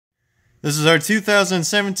This is our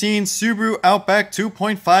 2017 Subaru Outback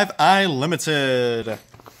 2.5i Limited.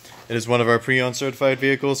 It is one of our pre-owned certified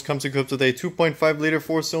vehicles. Comes equipped with a 2.5-liter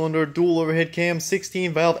 4-cylinder dual overhead cam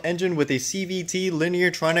 16-valve engine with a CVT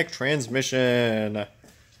linear-tronic transmission.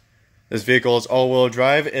 This vehicle is all-wheel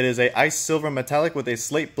drive. It is a ice silver metallic with a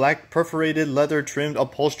slate black perforated leather trimmed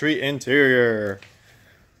upholstery interior.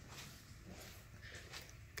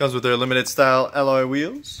 Comes with their limited style alloy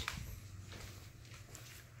wheels,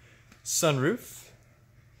 sunroof,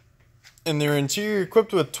 and their interior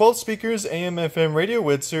equipped with 12 speakers, AM/FM radio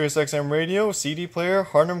with Sirius XM radio, CD player,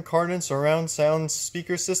 Harman Kardon surround sound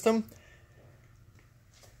speaker system.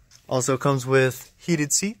 Also comes with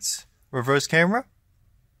heated seats, reverse camera,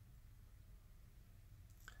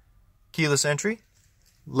 keyless entry,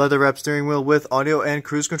 leather wrapped steering wheel with audio and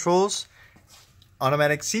cruise controls,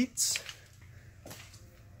 automatic seats,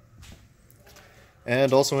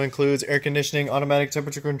 and also includes air conditioning, automatic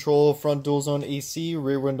temperature control, front dual zone AC,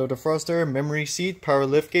 rear window defroster, memory seat, power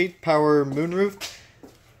liftgate, power moonroof,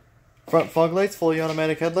 front fog lights, fully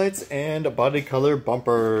automatic headlights, and body color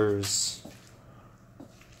bumpers.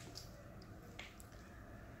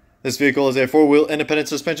 This vehicle is a 4-wheel independent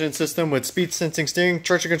suspension system with speed sensing steering,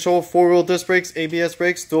 traction control, 4-wheel disc brakes, ABS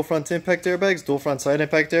brakes, dual front impact airbags, dual front side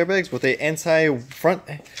impact airbags with a anti-front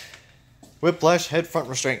whiplash head front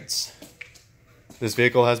restraints. This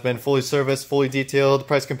vehicle has been fully serviced, fully detailed,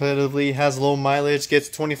 priced competitively, has low mileage, gets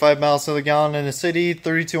 25 miles to the gallon in the city,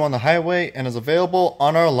 32 on the highway, and is available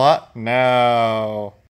on our lot now.